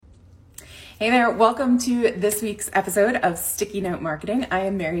Hey there, welcome to this week's episode of Sticky Note Marketing. I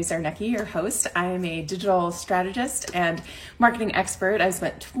am Mary Zarnecki, your host. I am a digital strategist and marketing expert. I've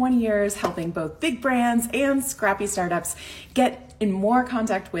spent 20 years helping both big brands and scrappy startups get in more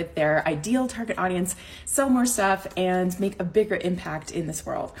contact with their ideal target audience, sell more stuff, and make a bigger impact in this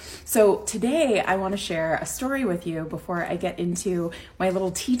world. So today I want to share a story with you before I get into my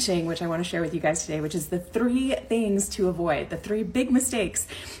little teaching, which I want to share with you guys today, which is the 3 things to avoid, the 3 big mistakes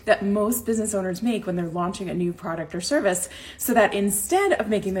that most business owners make when they're launching a new product or service, so that instead of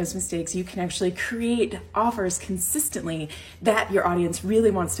making those mistakes, you can actually create offers consistently that your audience really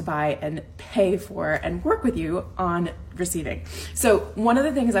wants to buy and pay for and work with you on receiving. So one of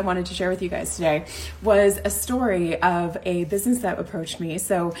the things I wanted to share with you guys today was a story of a business that approached me.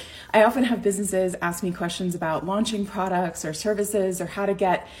 So I often have businesses ask me questions about launching products or services or how to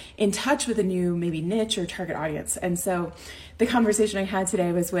get in touch with a new maybe niche or target audience. And so the conversation I had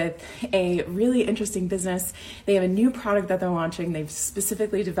today was with a really interesting business. They have a new product that they're launching. They've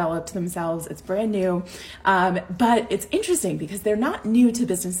specifically developed themselves. It's brand new, but it's interesting because they're not new to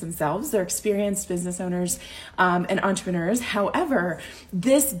business themselves. They're experienced business owners and entrepreneurs. However,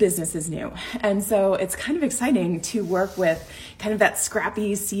 this business is new. And so it's kind of exciting to work with kind of that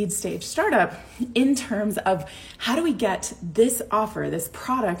scrappy seed stage startup in terms of how do we get this offer, this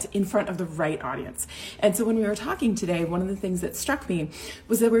product in front of the right audience. And so when we were talking today, one of the things that struck me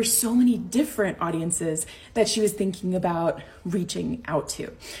was there were so many different audiences that she was thinking about reaching out to.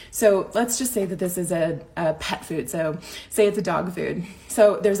 So let's just say that this is a pet food. So say it's a dog food.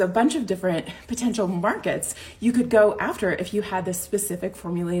 So there's a bunch of different potential markets you could go after if you had this specific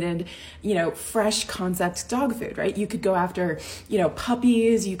formulated, fresh concept dog food, right? You could go after,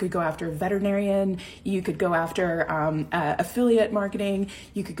 puppies, you could go after veterinarian, you could go after affiliate marketing,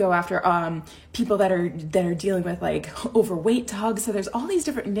 you could go after people that are dealing with like overweight dogs. So there's all these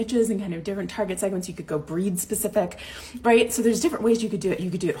different niches and kind of different target segments. You could go breed specific, right? So there's different ways you could do it.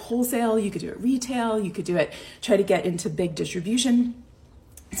 You could do it wholesale, you could do it retail, you could do it, try to get into big distribution.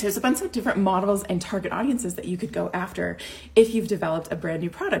 So there's a bunch of different models and target audiences that you could go after if you've developed a brand new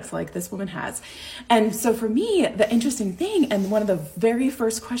product like this woman has. And so for me, the interesting thing, and one of the very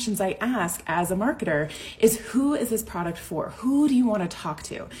first questions I ask as a marketer is, who is this product for? Who do you want to talk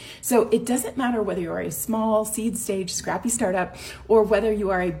to? So it doesn't matter whether you are a small seed stage scrappy startup or whether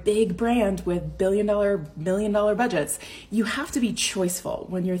you are a big brand with billion-dollar, million-dollar budgets. You have to be choiceful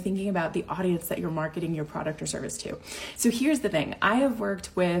when you're thinking about the audience that you're marketing your product or service to. So here's the thing. I have worked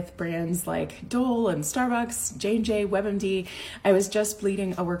with brands like Dole and Starbucks, J&J, WebMD. I was just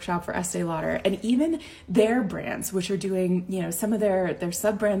leading a workshop for Estee Lauder, and even their brands, which are doing, some of their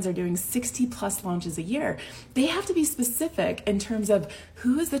sub-brands are doing 60 plus launches a year. They have to be specific in terms of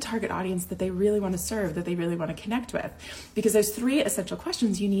who is the target audience that they really want to serve, that they really want to connect with. Because there's 3 essential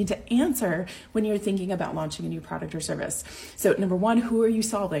questions you need to answer when you're thinking about launching a new product or service. So number 1, who are you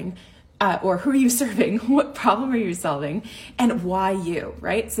solving? Or who are you serving? What problem are you solving? And why you,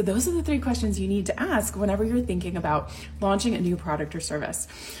 right? So those are the 3 questions you need to ask whenever you're thinking about launching a new product or service.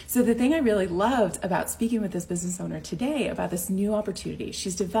 So the thing I really loved about speaking with this business owner today about this new opportunity,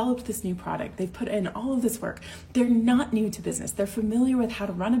 she's developed this new product. They've put in all of this work. They're not new to business. They're familiar with how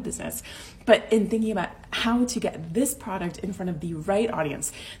to run a business, but in thinking about how to get this product in front of the right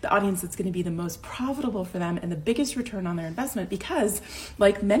audience, the audience that's going to be the most profitable for them and the biggest return on their investment, because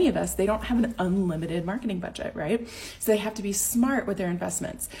like many of us, they don't have an unlimited marketing budget, right? So they have to be smart with their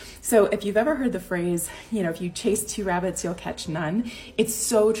investments. So if you've ever heard the phrase, if you chase 2 rabbits, you'll catch none, it's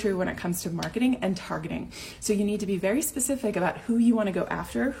so true when it comes to marketing and targeting. So you need to be very specific about who you want to go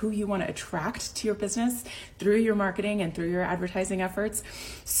after, who you want to attract to your business through your marketing and through your advertising efforts,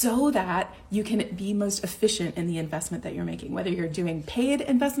 so that you can be most efficient in the investment that you're making, whether you're doing paid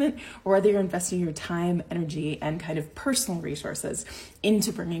investment or whether you're investing your time, energy, and kind of personal resources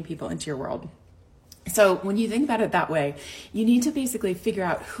into bringing people into your world. So when you think about it that way, you need to basically figure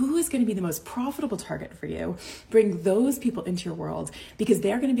out who is going to be the most profitable target for you, bring those people into your world because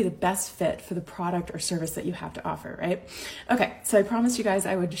they're going to be the best fit for the product or service that you have to offer, right? Okay, so I promised you guys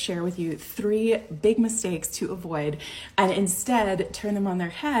I would share with you 3 big mistakes to avoid and instead turn them on their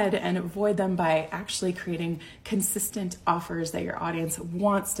head and avoid them by actually creating consistent offers that your audience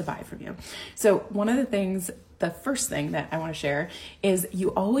wants to buy from you. So the first thing that I want to share is you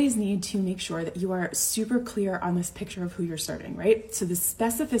always need to make sure that you are super clear on this picture of who you're serving, right? So the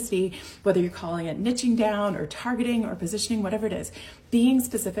specificity, whether you're calling it niching down or targeting or positioning, whatever it is, being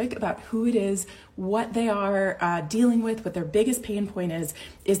specific about who it is, what they are dealing with, what their biggest pain point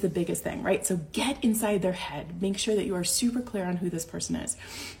is the biggest thing, right? So get inside their head. Make sure that you are super clear on who this person is.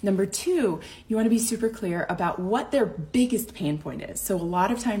 Number two, you want to be super clear about what their biggest pain point is. So a lot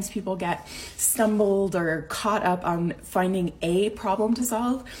of times people get stumbled or caught up on finding a problem to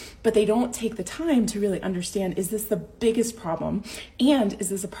solve, but they don't take the time to really understand, is this the biggest problem? And is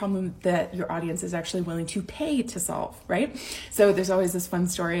this a problem that your audience is actually willing to pay to solve, right? So there's always this fun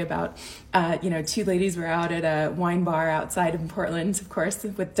story about, two ladies were out at a wine bar outside in Portland, of course,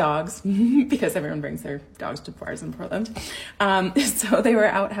 with dogs, because everyone brings their dogs to bars in Portland. So they were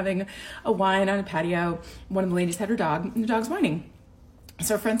out having a wine on a patio. One of the ladies had her dog, and the dog's whining.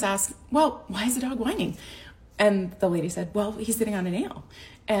 So her friends asked, well, why is the dog whining? And the lady said, well, he's sitting on a nail.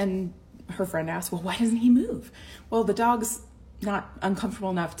 And her friend asked, well, why doesn't he move? Well, the dog's not uncomfortable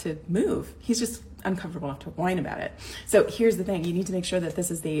enough to move. He's just uncomfortable enough to whine about it. So here's the thing. You need to make sure that this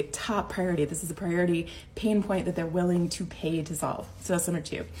is the top priority. This is a priority pain point that they're willing to pay to solve. So that's number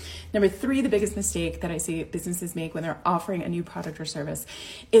two. Number three, the biggest mistake that I see businesses make when they're offering a new product or service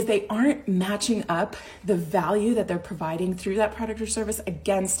is they aren't matching up the value that they're providing through that product or service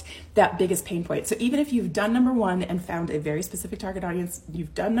against that biggest pain point. So even if you've done number one and found a very specific target audience,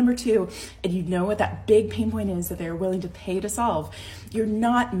 you've done number two, and you know what that big pain point is that they're willing to pay to solve, you're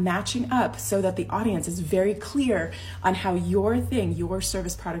not matching up so that the audience is very clear on how your thing, your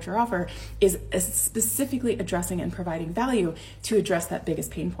service, product, or offer is specifically addressing and providing value to address that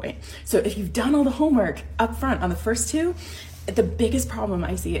biggest pain point. So if you've done all the homework up front on the first two, the biggest problem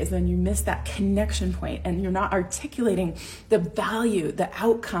I see is then you miss that connection point and you're not articulating the value, the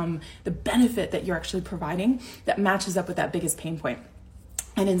outcome, the benefit that you're actually providing that matches up with that biggest pain point.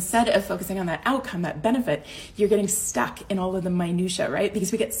 And instead of focusing on that outcome, that benefit, you're getting stuck in all of the minutia, right?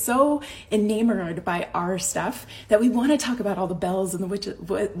 Because we get so enamored by our stuff that we want to talk about all the bells and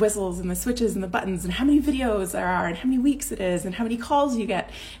the whistles and the switches and the buttons and how many videos there are and how many weeks it is and how many calls you get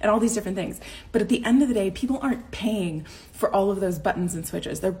and all these different things. But at the end of the day, people aren't paying for all of those buttons and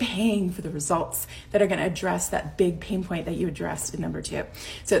switches. They're paying for the results that are going to address that big pain point that you addressed in number two.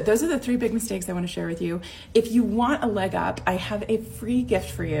 So those are the three big mistakes I want to share with you. If you want a leg up, I have a free gift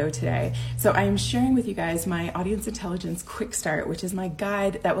for you today. So I am sharing with you guys my Audience Intelligence Quick Start, which is my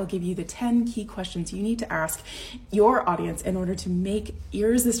guide that will give you the 10 key questions you need to ask your audience in order to make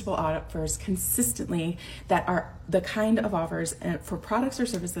irresistible offers consistently that are the kind of offers for products or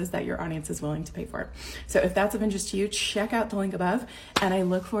services that your audience is willing to pay for. So if that's of interest to you, check out the link above, and I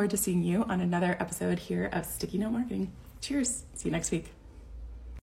look forward to seeing you on another episode here of Sticky Note Marketing. Cheers. See you next week.